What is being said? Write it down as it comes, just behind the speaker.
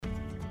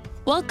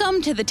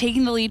Welcome to the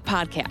Taking the Lead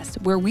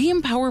podcast, where we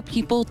empower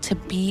people to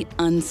be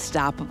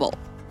unstoppable.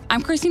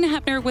 I'm Christina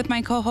Hepner with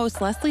my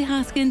co-hosts Leslie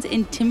Hoskins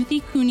and Timothy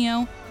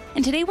Cuneo,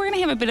 and today we're going to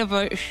have a bit of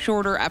a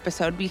shorter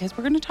episode because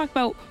we're going to talk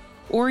about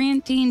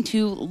orienting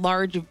to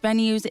large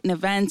venues and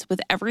events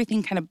with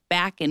everything kind of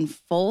back in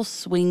full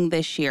swing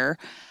this year.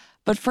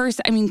 But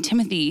first,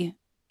 Timothy,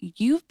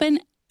 you've been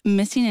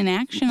missing in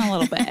action a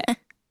little bit.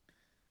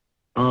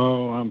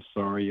 Oh, I'm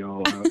sorry,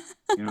 y'all.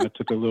 I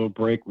took a little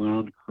break, went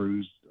on a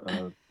cruise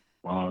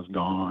while I was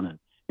gone, and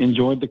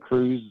enjoyed the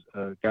cruise.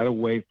 Got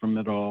away from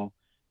it all,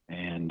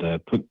 and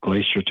put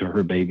Glacier to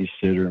her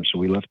babysitter. And so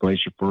we left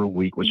Glacier for a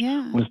week, which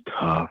was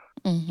tough.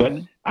 Mm-hmm.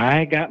 But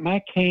I got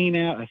my cane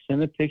out. I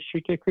sent a picture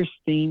to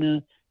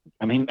Christina.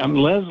 I'm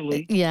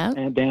Leslie. Yeah.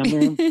 And down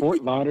there in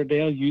Fort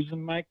Lauderdale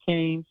using my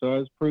cane, so I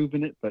was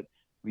proving it. But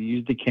we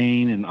used the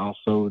cane and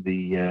also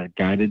the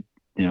guided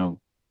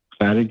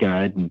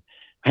guide, and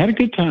I had a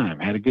good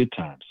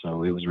time.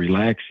 So it was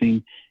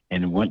relaxing,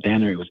 and it went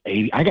down there. It was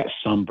 80. I got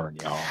sunburn,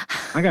 y'all.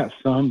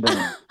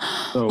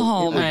 So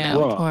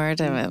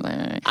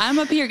I'm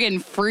up here getting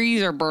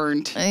freezer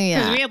burnt. Yeah.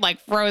 Because we had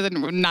like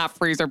frozen, not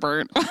freezer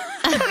burnt.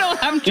 I don't know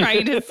what I'm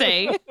trying to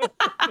say.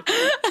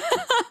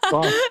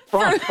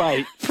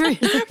 Frostbite.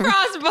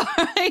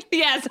 Frostbite.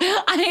 Yes.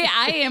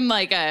 I am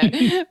like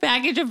a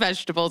package of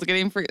vegetables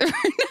getting freezer burnt.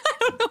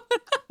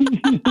 I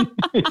don't know.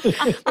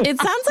 It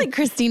sounds like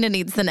Christina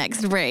needs the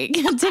next break.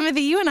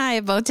 Timothy, you and I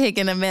have both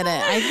taken a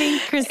minute. I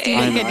think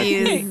Christina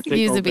could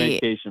use a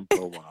beat. Vacation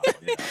for a while.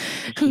 Yeah.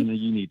 Christina,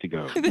 you need to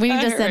go. We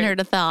need to send her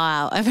to thaw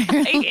out,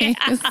 apparently,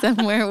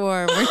 somewhere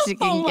warm where she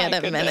can get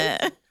a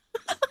minute.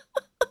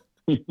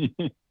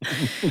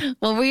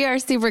 Well, we are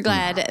super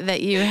glad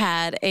that you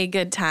had a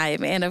good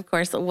time and, of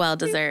course,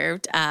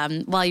 well-deserved.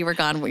 While you were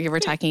gone, you were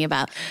talking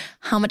about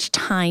how much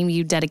time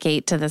you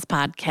dedicate to this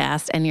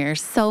podcast, and you're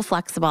so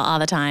flexible all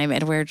the time,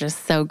 and we're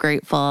just so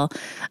grateful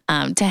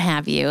to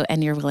have you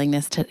and your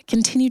willingness to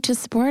continue to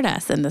support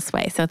us in this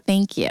way. So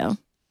thank you.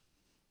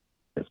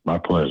 It's my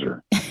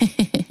pleasure.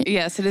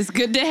 Yes, it is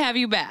good to have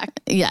you back.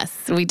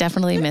 Yes, we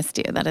definitely missed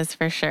you. That is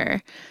for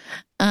sure.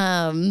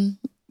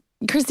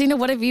 Christina,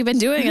 what have you been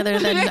doing other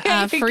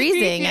than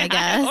freezing, I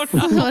guess?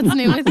 What's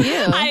new with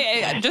you?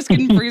 I just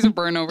getting freezer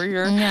burn over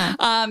here. Yeah.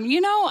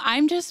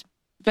 I'm just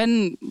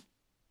been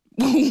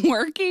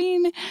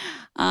working,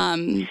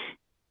 the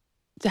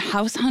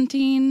house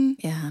hunting.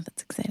 Yeah,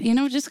 that's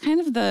exciting. Just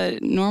kind of the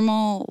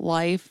normal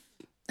life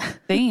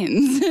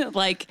things.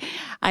 Like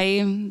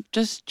I'm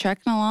just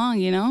checking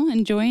along,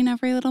 enjoying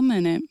every little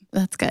minute.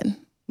 That's good.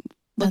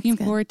 Looking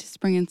forward to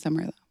spring and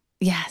summer, though.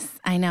 Yes,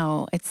 I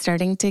know. It's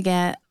starting to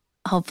get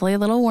hopefully a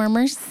little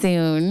warmer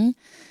soon.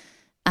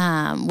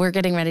 We're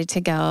getting ready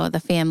to go, the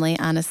family,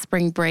 on a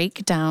spring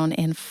break down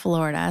in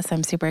Florida. So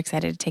I'm super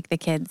excited to take the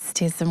kids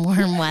to some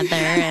warm weather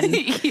and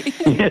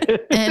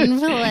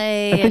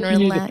play and relax. You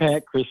need to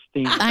pack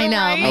Christine. I know.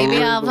 Right?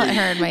 Maybe I'll put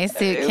her in my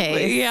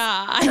suitcase.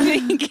 Yeah, I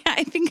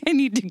think I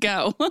need to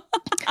go.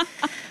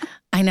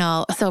 I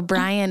know. So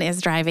Brian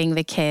is driving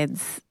the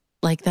kids.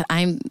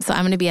 I'm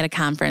going to be at a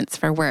conference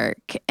for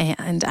work,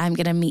 and I'm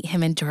going to meet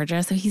him in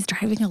Georgia. So he's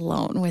driving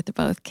alone with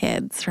both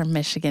kids from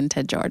Michigan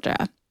to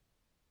Georgia.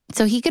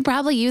 So he could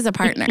probably use a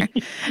partner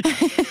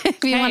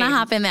if you want to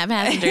hop in that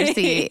passenger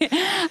seat.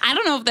 I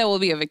don't know if that will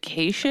be a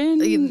vacation.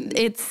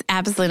 It's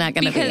absolutely not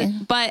going to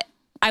be. But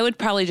I would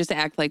probably just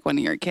act like one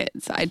of your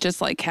kids. I'd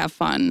just have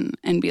fun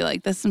and be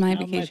like, this is my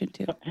vacation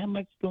too. How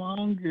much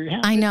longer?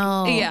 I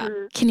know. Yeah.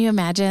 Can you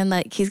imagine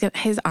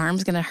his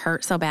arm's going to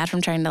hurt so bad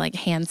from trying to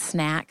hand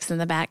snacks in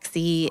the back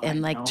seat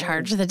and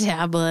charge the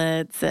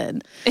tablets,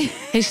 and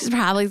he's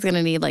probably going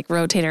to need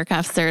rotator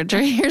cuff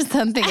surgery or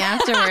something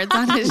afterwards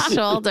on his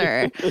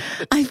shoulder.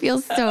 I feel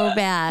so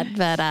bad,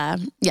 but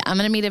I'm going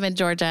to meet him in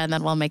Georgia, and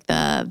then we'll make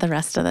the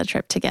rest of the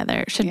trip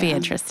together. It should be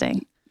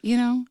interesting.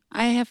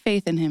 I have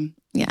faith in him.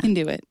 Yeah. He can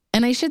do it.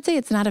 And I should say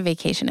it's not a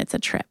vacation, it's a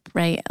trip,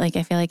 right? I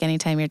feel like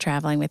anytime you're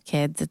traveling with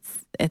kids,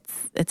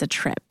 it's a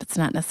trip. It's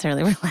not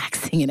necessarily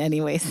relaxing in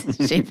any way,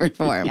 shape, or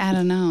form. I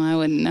don't know. I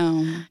wouldn't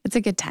know. It's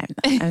a good time,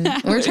 though.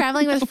 We're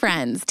traveling with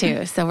friends,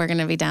 too. So we're going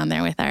to be down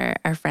there with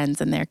our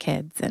friends and their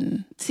kids.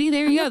 And see,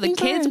 there you go. The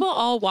kids will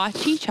all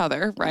watch each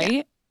other, right?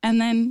 Yeah.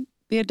 And then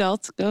the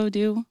adults go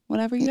do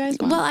whatever you guys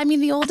want. Well,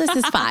 the oldest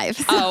is 5.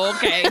 So. Oh,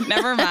 okay.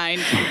 Never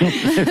mind.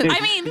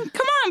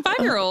 Come on,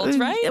 5-year-olds,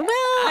 right? Well,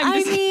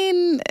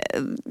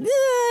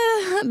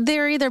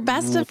 they're either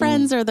best of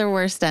friends or they're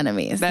worst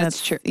enemies.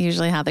 That's true.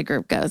 Usually how the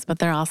group goes, but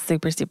they're all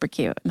super, super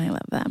cute, and I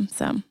love them.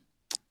 So,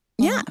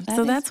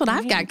 that's what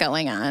I've got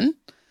going on.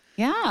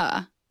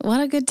 Yeah.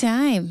 What a good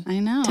time. I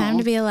know. Time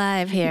to be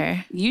alive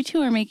here. You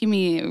two are making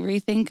me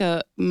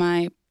rethink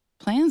my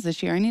plans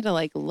this year. I need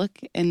to look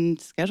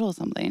and schedule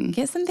something.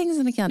 Get some things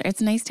in the calendar.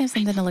 It's nice to have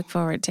something to look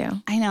forward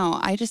to. I know.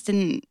 I just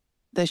didn't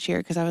this year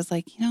because I was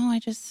like, I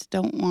just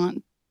don't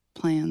want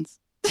plans.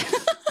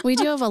 We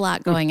do have a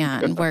lot going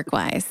on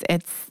work-wise.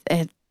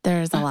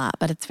 There's a lot,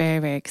 but it's very,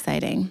 very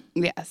exciting.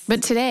 Yes.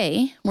 But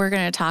today we're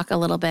going to talk a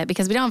little bit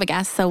because we don't have a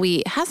guest. So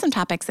we have some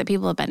topics that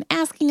people have been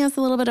asking us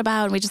a little bit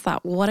about. And we just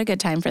thought, what a good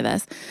time for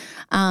this.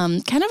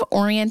 Kind of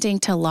orienting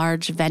to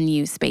large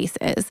venue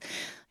spaces.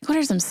 What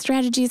are some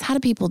strategies? How do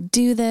people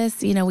do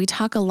this? You know, we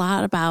talk a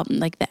lot about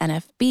like the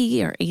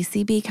NFB or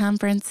ACB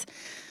conference.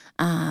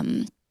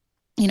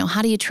 You know,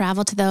 how do you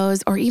travel to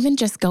those, or even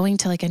just going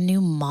to like a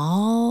new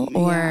mall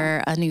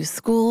or a new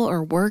school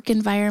or work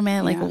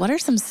environment? Like, what are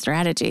some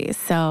strategies?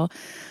 So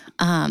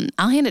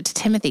I'll hand it to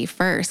Timothy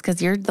first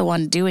because you're the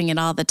one doing it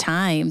all the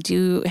time. Do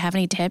you have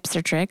any tips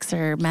or tricks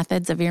or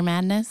methods of your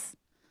madness?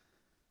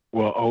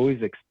 Well,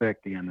 always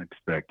expect the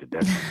unexpected.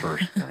 That's the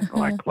first thing.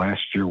 Like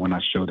last year when I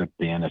showed up at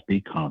the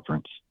NFB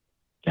conference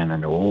down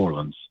in New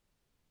Orleans,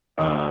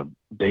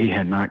 they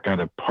had not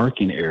got a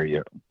parking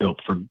area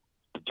built for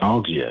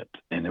dogs yet,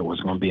 and it was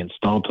going to be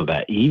installed till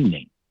that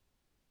evening.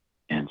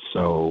 And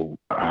so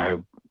I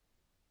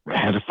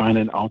had to find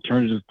an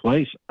alternative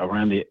place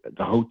around the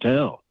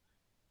hotel,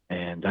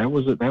 and that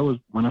was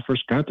when I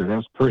first got there. That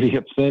was pretty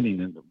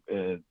upsetting.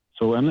 And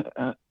so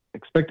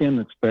expect the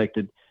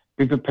unexpected.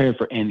 Be prepared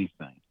for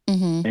anything,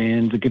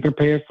 and to get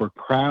prepared for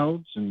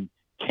crowds and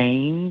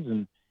canes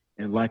and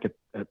like at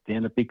the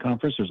NFB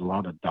conference, there's a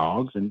lot of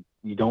dogs, and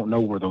you don't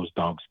know where those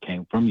dogs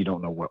came from. You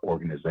don't know what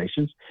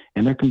organizations,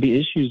 and there can be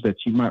issues that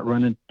you might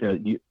run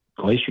into.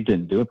 Glacier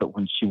didn't do it, but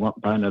when she went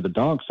by another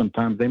dog,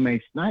 sometimes they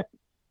may snap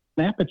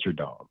at your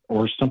dog,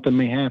 or something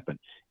may happen,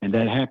 and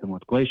that happened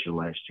with Glacier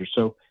last year.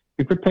 So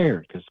be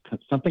prepared because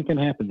something can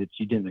happen that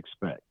you didn't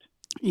expect.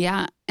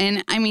 Yeah,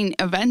 and I mean,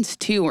 events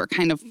too are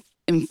kind of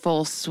in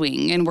full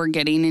swing, and we're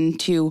getting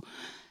into.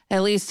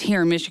 At least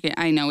here in Michigan,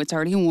 I know it's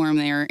already warm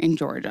there in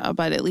Georgia,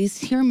 but at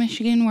least here in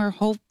Michigan, we're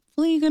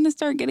hopefully going to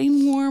start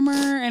getting warmer.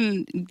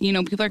 And, you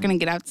know, people are going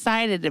to get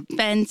outside. And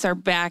events are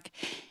back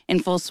in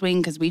full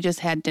swing because we just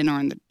had dinner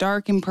in the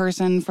dark in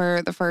person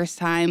for the first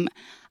time.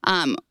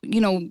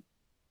 You know,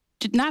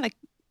 not a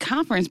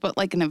conference, but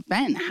like an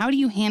event. How do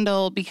you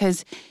handle,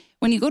 because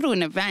when you go to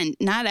an event,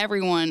 not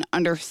everyone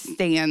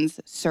understands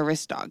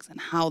service dogs and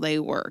how they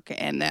work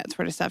and that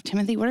sort of stuff.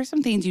 Timothy, what are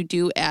some things you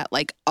do at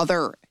like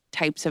other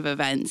types of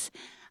events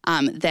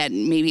that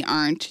maybe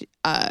aren't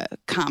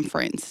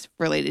conference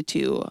related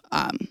to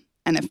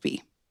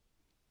NFB?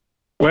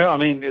 Well, I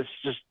mean,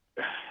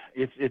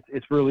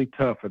 it's really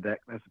tough for that.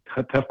 That's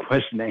a tough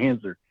question to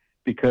answer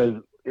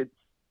because it's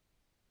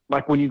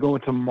like when you go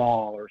into a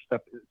mall or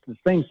stuff, it's the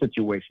same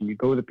situation. You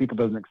go to people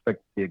doesn't expect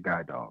to see a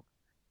guide dog.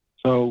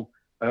 So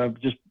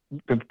just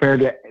prepare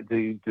to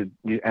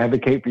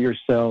advocate for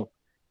yourself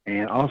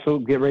and also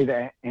get ready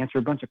to answer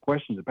a bunch of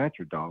questions about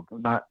your dog,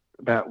 not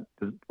about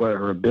what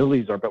her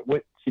abilities are, but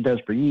what she does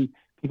for you.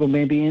 People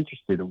may be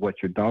interested in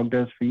what your dog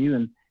does for you,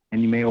 and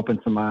you may open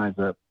some eyes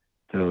up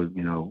to,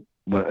 you know,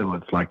 what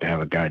it's like to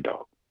have a guide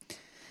dog.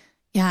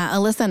 Yeah,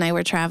 Alyssa and I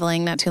were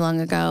traveling not too long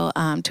ago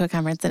to a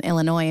conference in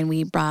Illinois, and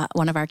we brought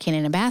one of our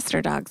Canine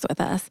Ambassador dogs with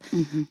us.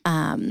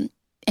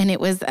 And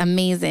it was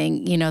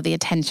amazing, you know, the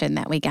attention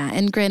that we got.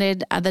 And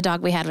granted, the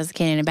dog we had was a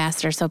Canine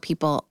Ambassador, so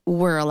people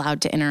were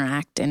allowed to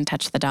interact and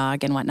touch the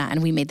dog and whatnot.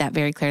 And we made that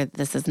very clear that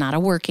this is not a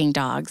working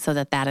dog, so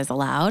that is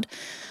allowed.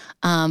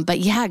 But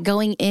yeah,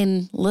 going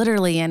in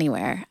literally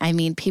anywhere. I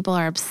mean, people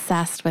are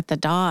obsessed with the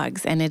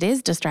dogs, and it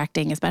is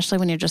distracting, especially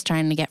when you're just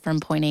trying to get from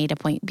point A to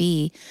point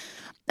B.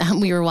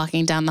 We were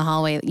walking down the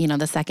hallway, you know,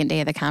 the second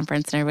day of the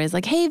conference, and everybody's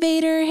like, hey,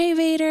 Vader, hey,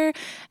 Vader.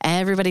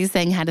 Everybody's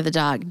saying hi to the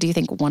dog. Do you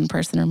think one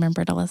person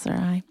remembered Alyssa or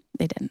I?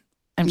 They didn't.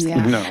 I'm just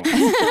kidding.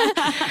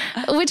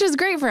 No. Which was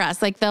great for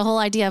us. Like the whole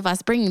idea of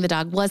us bringing the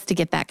dog was to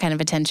get that kind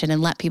of attention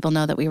and let people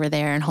know that we were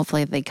there, and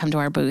hopefully they come to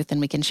our booth and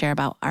we can share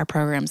about our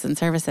programs and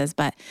services.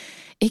 But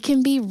it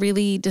can be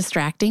really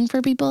distracting for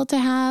people to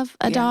have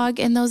a dog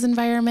in those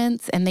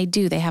environments. And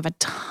they have a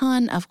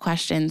ton of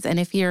questions. And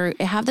if you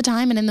have the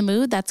time and in the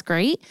mood, that's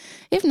great.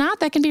 If not,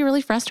 that can be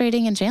really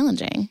frustrating and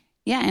challenging.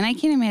 Yeah. And I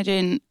can't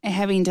imagine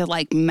having to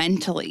like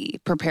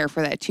mentally prepare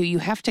for that too. You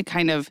have to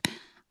kind of,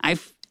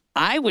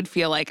 I would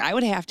feel like I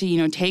would have to, you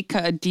know, take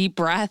a deep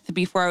breath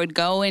before I would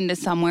go into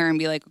somewhere and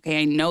be like,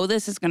 okay, I know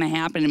this is going to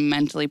happen, and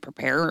mentally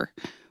prepare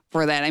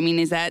for that. I mean,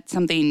 is that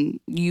something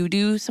you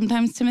do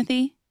sometimes,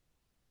 Timothy?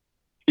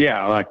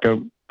 Yeah, I like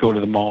to go to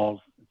the malls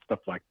and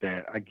stuff like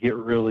that. I get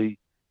really,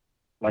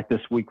 like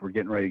this week, we're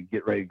getting ready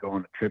to go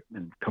on a trip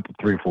in a couple,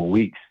 3 or 4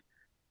 weeks.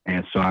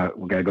 And so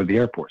we got to go to the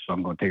airport. So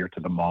I'm going to take her to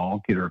the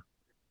mall, get her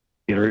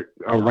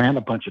around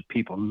a bunch of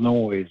people,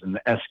 noise and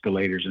the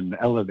escalators and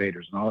the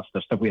elevators and all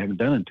that stuff we haven't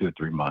done in 2 or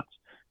 3 months.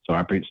 So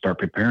I start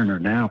preparing her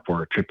now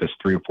for a trip that's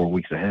 3 or 4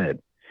 weeks ahead.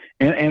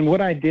 And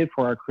what I did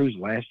for our cruise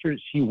last year,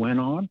 she went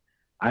on,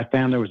 I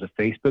found there was a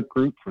Facebook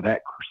group for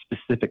that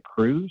specific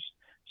cruise.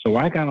 So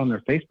I got on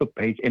their Facebook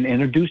page and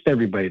introduced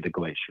everybody to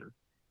Glacier,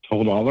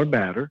 told all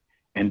about her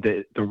and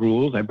the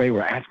rules. Everybody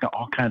were asking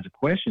all kinds of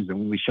questions. And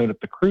when we showed up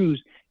the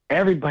cruise,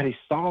 everybody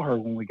saw her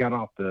when we got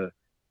off the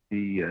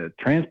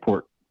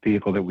transport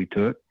vehicle that we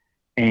took.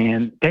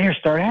 And they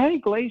started, hey,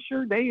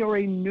 Glacier. They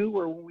already knew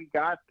her when we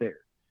got there.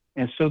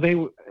 And so they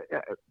were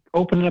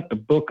opening up the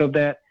book of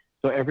that.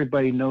 So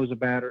everybody knows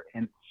about her,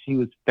 and she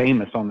was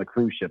famous on the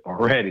cruise ship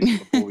already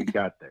before we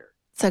got there.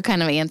 So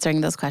kind of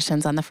answering those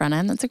questions on the front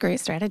end. That's a great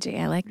strategy.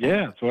 I like that.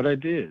 Yeah, that's what I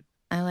did.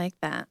 I like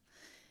that.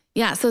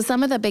 Yeah. So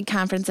some of the big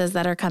conferences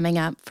that are coming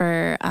up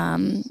for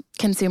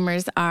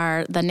consumers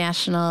are the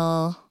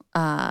National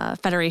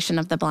Federation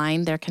of the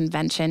Blind. Their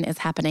convention is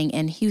happening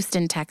in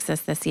Houston,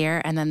 Texas this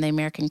year. And then the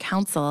American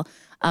Council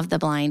of the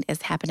Blind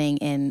is happening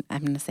in,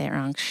 I'm going to say it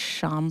wrong,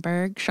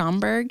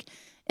 Schaumburg,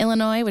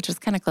 Illinois, which was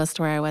kind of close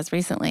to where I was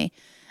recently.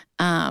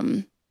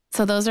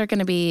 So those are going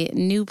to be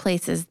new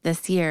places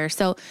this year.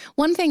 So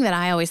one thing that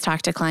I always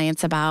talk to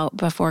clients about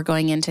before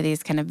going into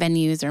these kind of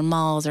venues or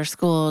malls or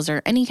schools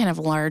or any kind of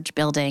large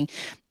building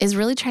is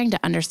really trying to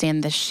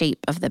understand the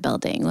shape of the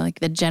building,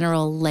 like the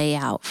general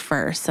layout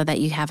first, so that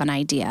you have an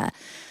idea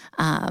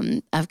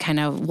of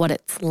kind of what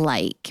it's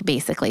like,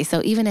 basically.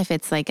 So even if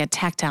it's like a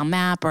tactile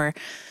map or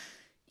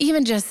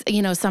even just,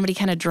 somebody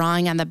kind of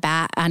drawing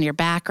on your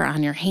back or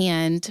on your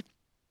hand.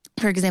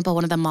 For example,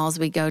 one of the malls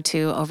we go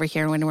to over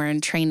here when we're in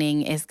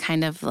training is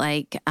kind of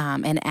like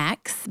an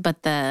X, but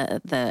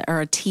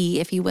or a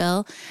T, if you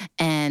will.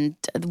 And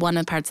one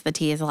of the parts of the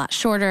T is a lot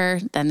shorter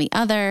than the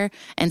other.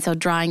 And so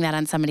drawing that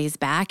on somebody's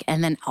back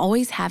and then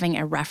always having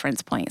a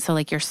reference point. So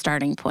like your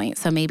starting point.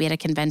 So maybe at a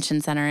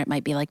convention center, it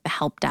might be like the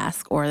help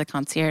desk or the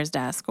concierge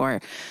desk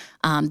or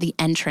the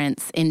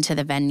entrance into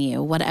the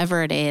venue,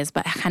 whatever it is,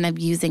 but kind of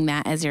using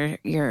that as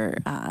your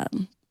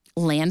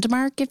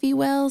landmark, if you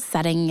will,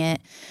 setting it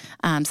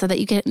so that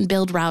you can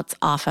build routes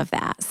off of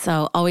that.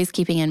 So always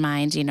keeping in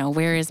mind,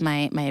 where is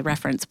my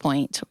reference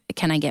point?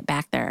 Can I get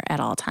back there at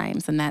all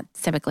times? And that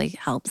typically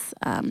helps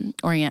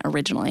orient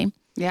originally.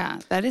 Yeah,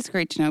 that is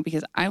great to know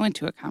because I went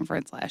to a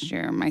conference last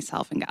year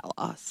myself and got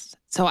lost.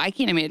 So I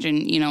can't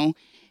imagine,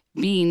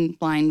 being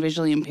blind,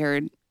 visually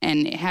impaired,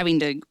 and having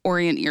to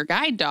orient your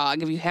guide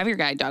dog, if you have your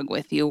guide dog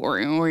with you,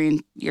 or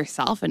orient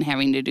yourself and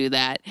having to do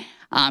that,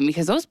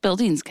 because those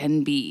buildings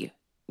can be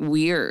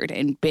weird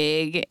and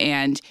big,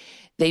 and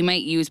they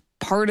might use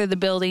part of the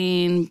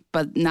building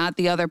but not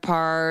the other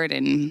part.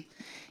 And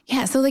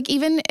yeah, so like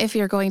even if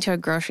you're going to a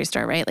grocery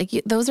store, right, like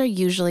those are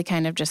usually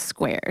kind of just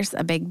squares,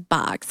 a big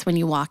box when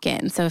you walk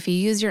in. So if you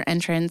use your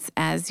entrance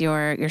as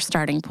your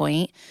starting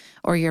point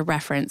or your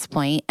reference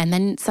point, and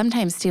then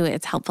sometimes too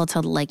it's helpful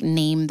to like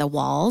name the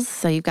walls.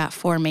 So you've got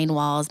 4 main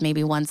walls,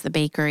 maybe one's the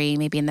bakery,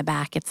 maybe in the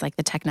back it's like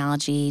the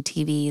technology,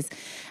 TVs,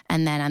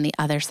 and then on the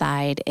other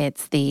side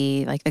it's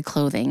the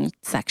clothing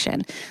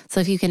section. So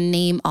if you can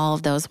name all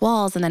of those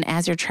walls, and then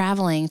as you're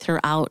traveling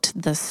throughout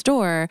the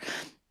store,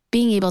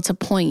 being able to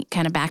point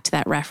kind of back to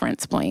that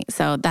reference point.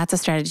 So that's a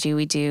strategy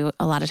we do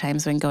a lot of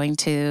times when going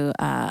to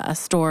a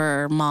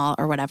store or mall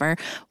or whatever,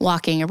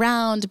 walking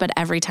around, but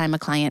every time a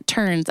client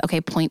turns, okay,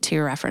 point to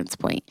your reference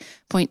point,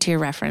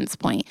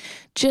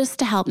 just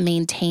to help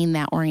maintain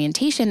that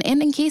orientation.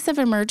 And in case of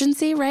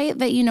emergency, right,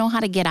 that you know how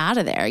to get out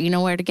of there, you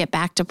know where to get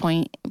back to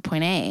point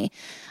A.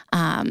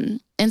 And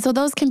so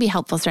those can be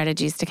helpful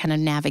strategies to kind of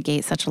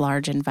navigate such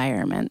large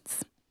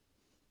environments.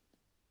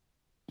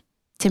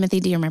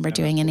 Timothy, do you remember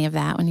doing any of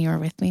that when you were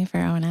with me for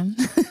O&M?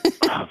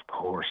 Of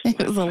course.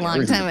 It was a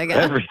long time ago.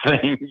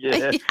 Everything,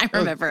 yeah. I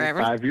remember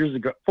everything. 5 years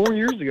ago, 4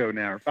 years ago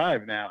now, or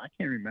 5 now. I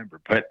can't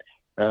remember. But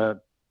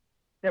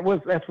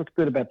that's what's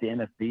good about the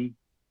NFB.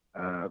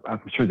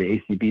 I'm sure the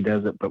ACB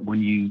does it, but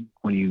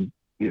when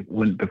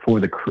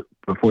before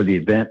the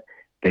event,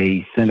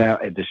 they sent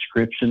out a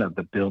description of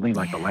the building,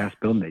 like the last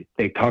building.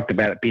 They talked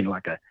about it being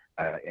like a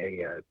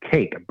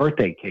cake, a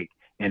birthday cake,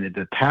 and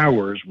the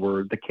towers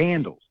were the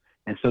candles.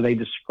 And so they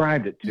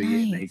described it to you.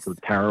 And they go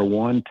Tower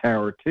 1,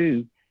 Tower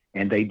 2,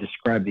 and they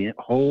describe the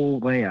whole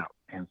layout.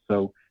 And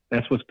so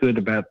that's what's good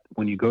about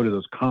when you go to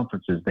those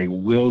conferences. They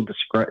will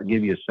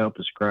give you a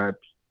self-described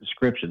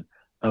description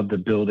of the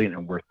building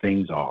and where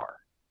things are.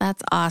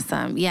 That's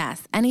awesome.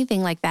 Yes.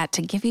 Anything like that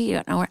to give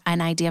you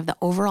an idea of the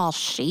overall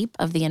shape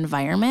of the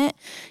environment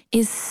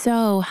is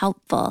so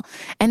helpful.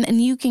 And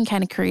you can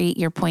kind of create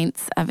your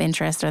points of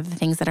interest or the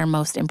things that are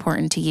most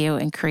important to you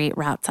and create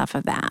routes off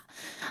of that.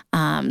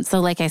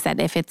 So like I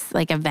said, if it's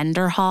like a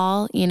vendor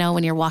hall,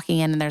 when you're walking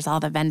in and there's all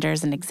the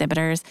vendors and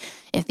exhibitors,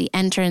 if the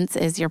entrance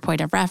is your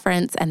point of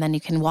reference, and then you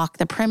can walk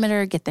the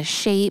perimeter, get the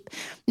shape,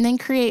 and then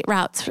create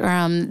routes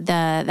from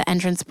the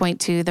entrance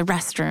point to the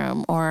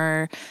restroom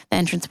or the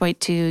entrance point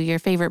to your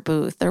favorite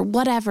booth or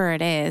whatever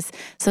it is,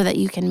 so that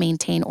you can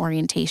maintain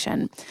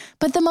orientation.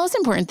 But the most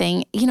important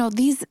thing,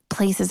 these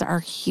places are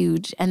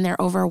huge and they're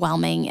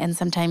overwhelming, and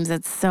sometimes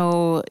it's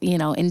so,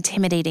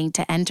 intimidating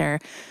to enter.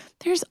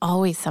 There's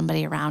always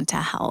somebody around to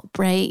help,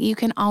 right? You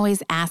can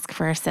always ask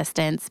for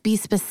assistance, be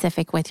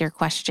specific with your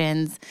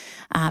questions,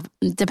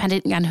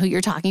 depending on who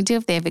you're talking to.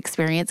 If they have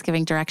experience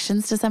giving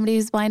directions to somebody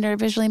who's blind or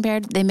visually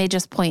impaired, they may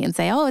just point and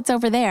say, oh, it's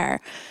over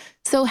there.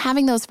 So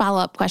having those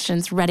follow-up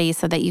questions ready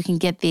so that you can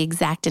get the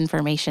exact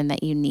information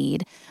that you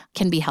need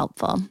can be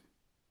helpful.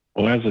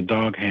 Well, as a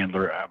dog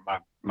handler,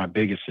 my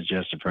biggest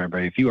suggestion for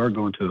everybody, if you are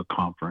going to a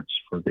conference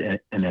for the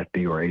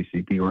NFB or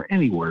ACB or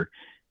anywhere,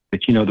 but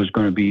there's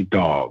going to be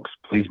dogs,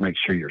 please make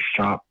sure your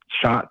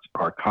shots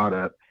are caught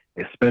up,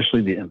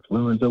 especially the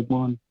influenza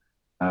one.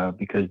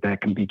 because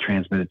that can be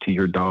transmitted to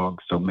your dog.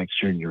 So make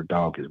sure your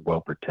dog is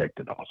well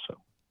protected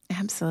also.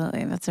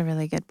 Absolutely. That's a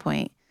really good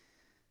point.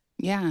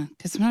 Yeah,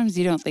 because sometimes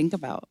you don't think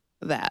about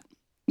that,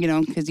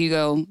 because you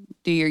go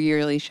do your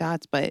yearly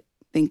shots, but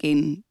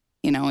thinking,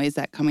 is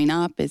that coming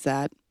up? Is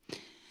that,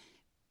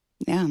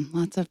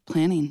 lots of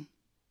planning.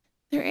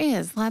 There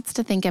is lots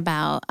to think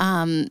about.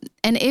 And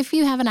if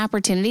you have an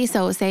opportunity,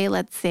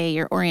 let's say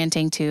you're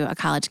orienting to a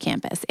college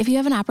campus. If you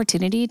have an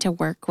opportunity to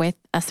work with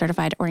a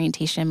certified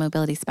orientation and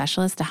mobility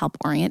specialist to help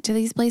orient to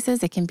these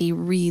places, it can be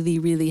really,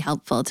 really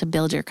helpful to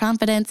build your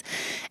confidence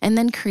and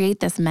then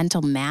create this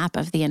mental map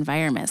of the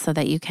environment so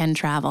that you can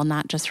travel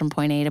not just from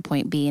point A to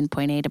point B and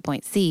point A to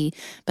point C,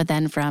 but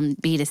then from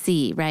B to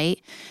C, right?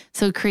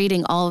 So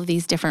creating all of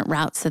these different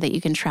routes so that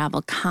you can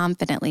travel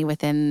confidently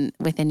within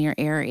your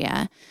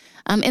area.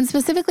 And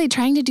specifically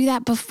trying to do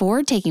that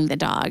before taking the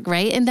dog,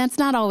 right? And that's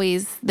not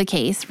always the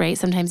case, right?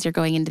 Sometimes you're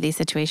going into these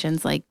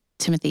situations like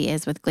Timothy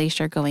is with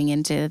Glacier going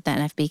into the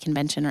NFB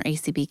convention or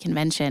ACB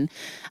convention.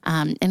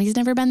 And he's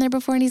never been there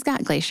before and he's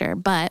got Glacier.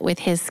 But with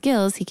his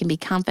skills, he can be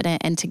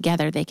confident and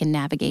together they can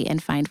navigate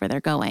and find where they're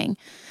going.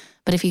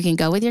 But if you can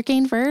go with your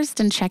cane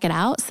first and check it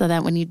out so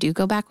that when you do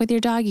go back with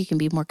your dog, you can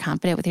be more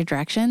confident with your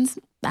directions,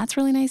 that's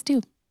really nice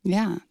too.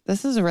 Yeah,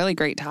 this is a really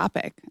great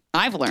topic.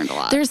 I've learned a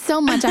lot. There's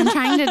so much. I'm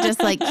trying to just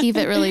keep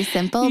it really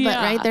simple, but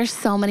right, there's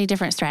so many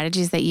different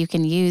strategies that you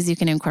can use. You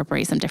can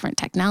incorporate some different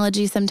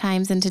technology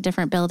sometimes into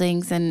different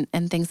buildings and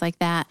things like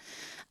that.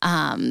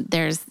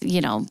 There's,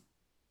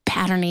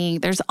 patterning.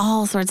 There's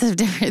all sorts of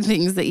different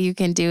things that you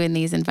can do in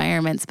these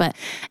environments, but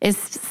it's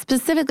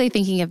specifically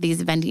thinking of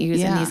these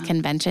venues and these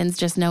conventions,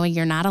 just knowing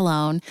you're not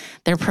alone.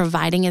 They're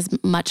providing as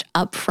much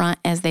upfront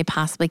as they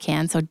possibly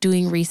can. So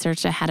doing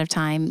research ahead of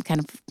time, kind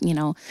of,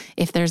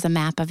 if there's a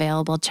map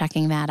available,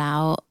 checking that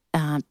out,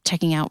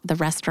 checking out the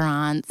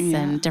restaurants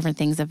and different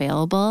things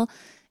available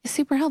is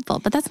super helpful,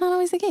 but that's not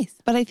always the case.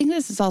 But I think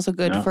this is also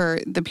good for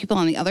the people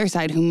on the other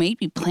side who may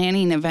be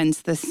planning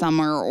events this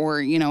summer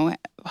or,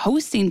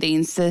 hosting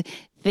things to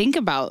think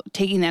about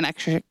taking that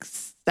extra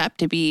step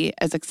to be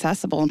as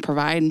accessible and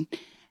provide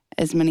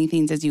as many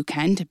things as you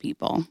can to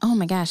people. Oh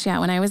my gosh, yeah.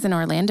 When I was in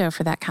Orlando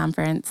for that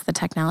conference, the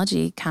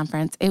technology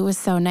conference, it was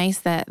so nice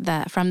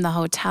that from the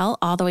hotel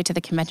all the way to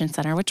the convention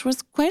center, which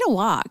was quite a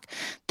walk,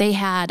 they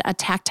had a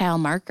tactile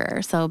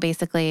marker. So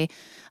basically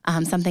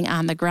something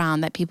on the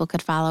ground that people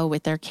could follow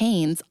with their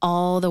canes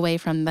all the way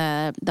from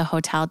the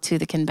hotel to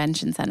the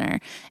convention center.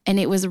 And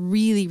it was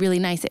really, really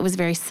nice. It was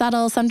very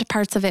subtle. Some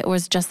parts of it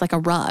was just like a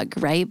rug,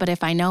 right? But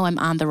if I know I'm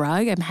on the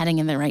rug, I'm heading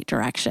in the right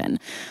direction.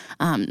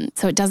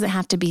 So it doesn't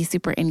have to be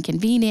super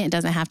inconvenient. It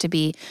doesn't have to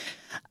be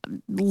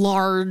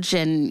large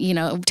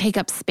and, take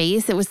up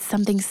space. It was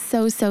something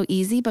so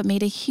easy, but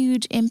made a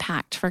huge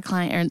impact for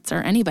clients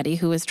or anybody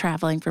who was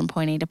traveling from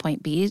point A to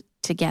point B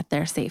to get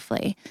there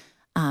safely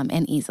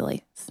and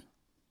easily.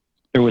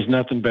 There was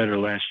nothing better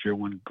last year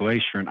when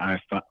Glacier and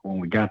I thought, when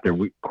we got there,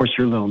 of course,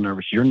 you're a little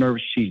nervous. You're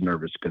nervous. She's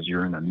nervous because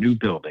you're in a new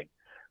building.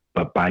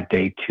 But by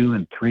day 2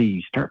 and 3,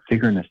 you start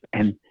figuring this.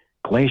 And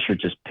Glacier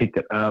just picked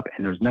it up.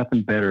 And there's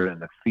nothing better than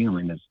the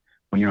feeling is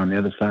when you're on the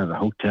other side of the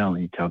hotel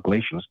and you tell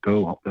Glacier, let's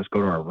go to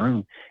our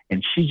room.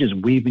 And she's just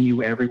weaving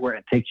you everywhere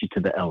and takes you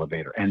to the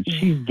elevator. And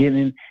she's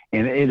getting,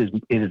 and it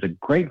is a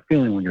great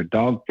feeling when your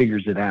dog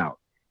figures it out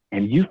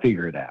and you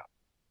figure it out.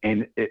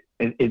 And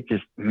it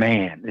just,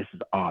 man, this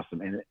is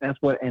awesome. And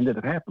that's what ended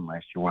up happening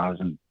last year while I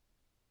was in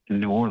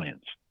New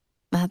Orleans.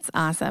 That's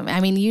awesome. I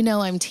mean,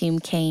 I'm Team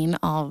Cane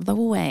all the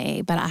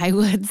way, but I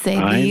would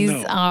say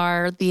these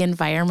are the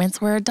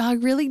environments where a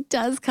dog really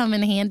does come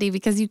in handy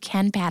because you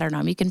can pattern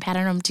them. You can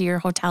pattern them to your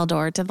hotel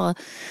door, to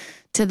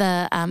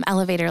the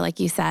elevator, like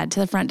you said,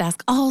 to the front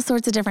desk, all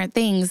sorts of different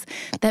things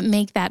that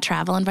make that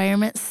travel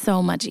environment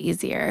so much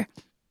easier.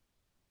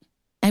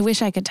 I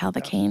wish I could tell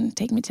the cane,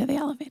 take me to the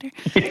elevator.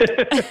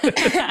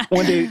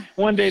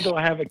 One day they'll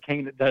have a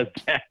cane that does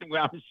that,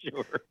 well, I'm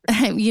sure.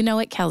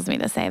 It kills me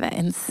to say that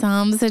in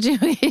some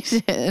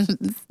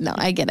situations. No,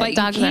 I get it. But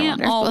dogs you can't are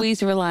wonderful.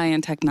 always rely on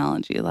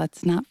technology.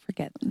 Let's not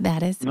forget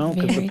that is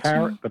very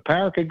true. The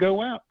power could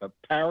go out. The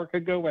power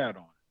could go out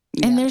on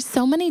it. And there's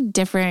so many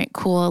different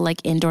cool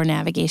indoor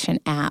navigation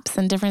apps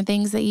and different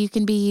things that you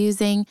can be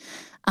using.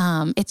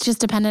 It's just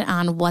dependent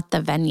on what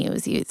the venue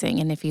is using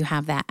and if you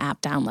have that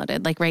app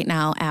downloaded. Like right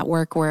now at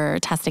work, we're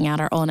testing out,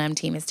 our O&M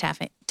team is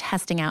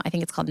testing out, I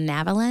think it's called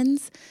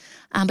Navilens.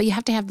 But you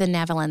have to have the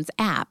Navilens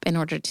app in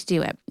order to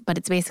do it. But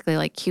it's basically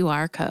like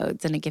QR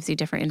codes and it gives you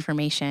different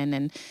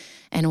information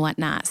and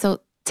whatnot.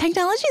 So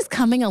technology is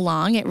coming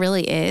along. It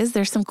really is.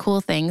 There's some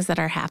cool things that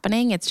are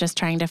happening. It's just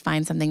trying to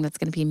find something that's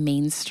going to be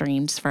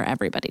mainstreamed for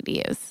everybody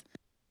to use.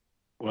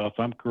 Well, if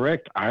I'm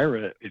correct,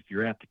 Aira, if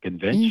you're at the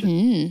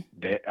convention,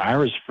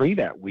 Aira's free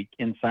that week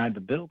inside the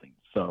building.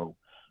 So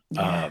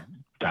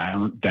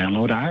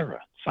download Aira,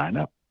 sign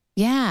up.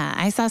 Yeah,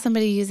 I saw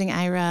somebody using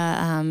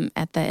Aira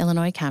at the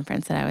Illinois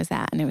conference that I was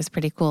at, and it was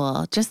pretty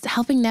cool. Just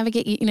helping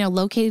navigate,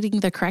 locating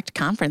the correct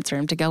conference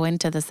room to go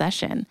into the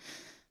session.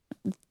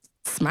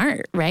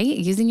 Smart, right?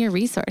 Using your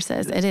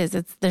resources. It is.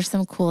 There's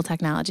some cool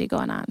technology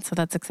going on, so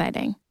that's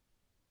exciting.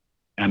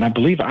 And I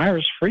believe Aira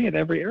is free at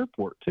every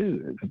airport,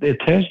 too. It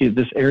tells you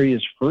this area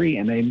is free,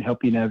 and they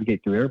help you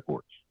navigate through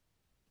airports.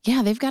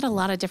 Yeah, they've got a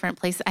lot of different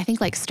places. I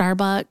think like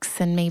Starbucks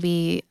and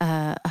maybe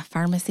a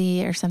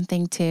pharmacy or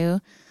something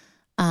too.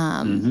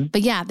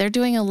 But yeah, they're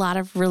doing a lot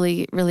of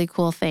really, really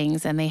cool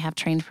things, and they have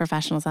trained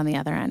professionals on the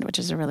other end, which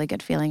is a really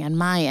good feeling on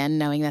my end,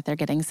 knowing that they're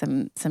getting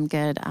some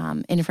good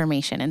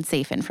information and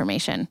safe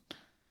information.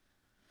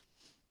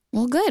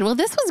 Well, good. Well,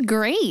 this was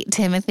great,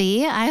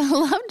 Timothy. I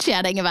love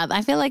chatting about that.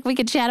 I feel like we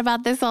could chat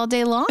about this all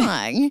day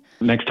long.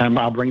 Next time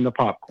I'll bring the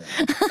popcorn.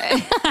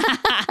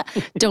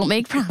 Don't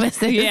make promises,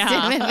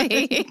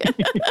 Timothy.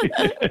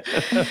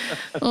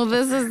 Well,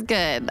 this is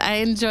good. I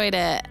enjoyed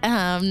it.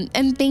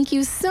 And thank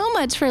you so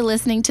much for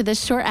listening to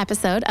this short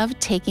episode of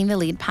Taking the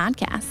Lead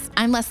podcast.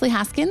 I'm Leslie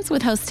Hoskins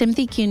with hosts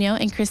Timothy Cuneo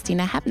and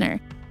Christina Hepner.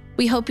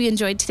 We hope you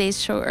enjoyed today's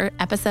short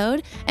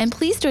episode, and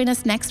please join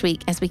us next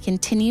week as we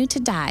continue to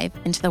dive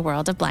into the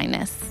world of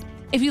blindness.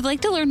 If you'd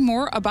like to learn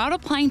more about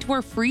applying to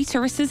our free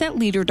services at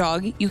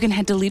LeaderDog, you can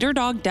head to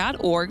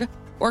leaderdog.org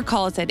or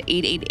call us at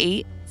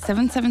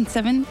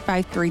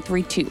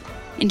 888-777-5332.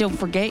 And don't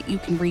forget, you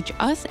can reach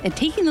us at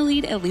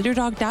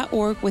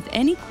takingthelead@leaderdog.org with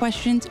any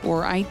questions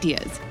or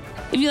ideas.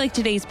 If you like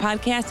today's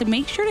podcast,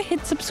 make sure to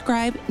hit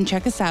subscribe and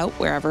check us out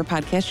wherever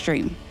podcasts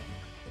stream.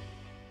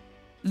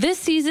 This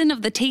season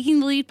of the Taking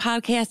the Lead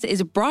podcast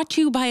is brought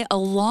to you by a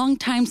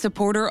longtime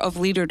supporter of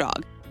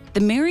LeaderDog, the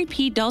Mary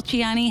P.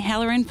 Dolciani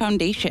Halloran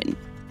Foundation.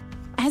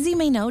 As you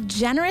may know,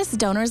 generous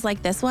donors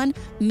like this one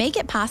make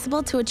it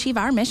possible to achieve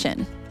our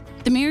mission.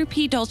 The Mary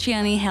P.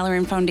 Dolciani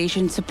Halloran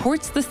Foundation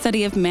supports the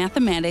study of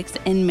mathematics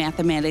and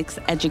mathematics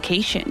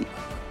education.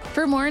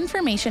 For more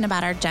information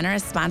about our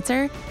generous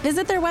sponsor,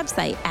 visit their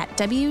website at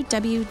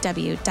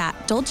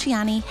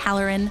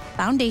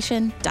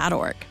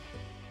www.dolcianihalloranfoundation.org.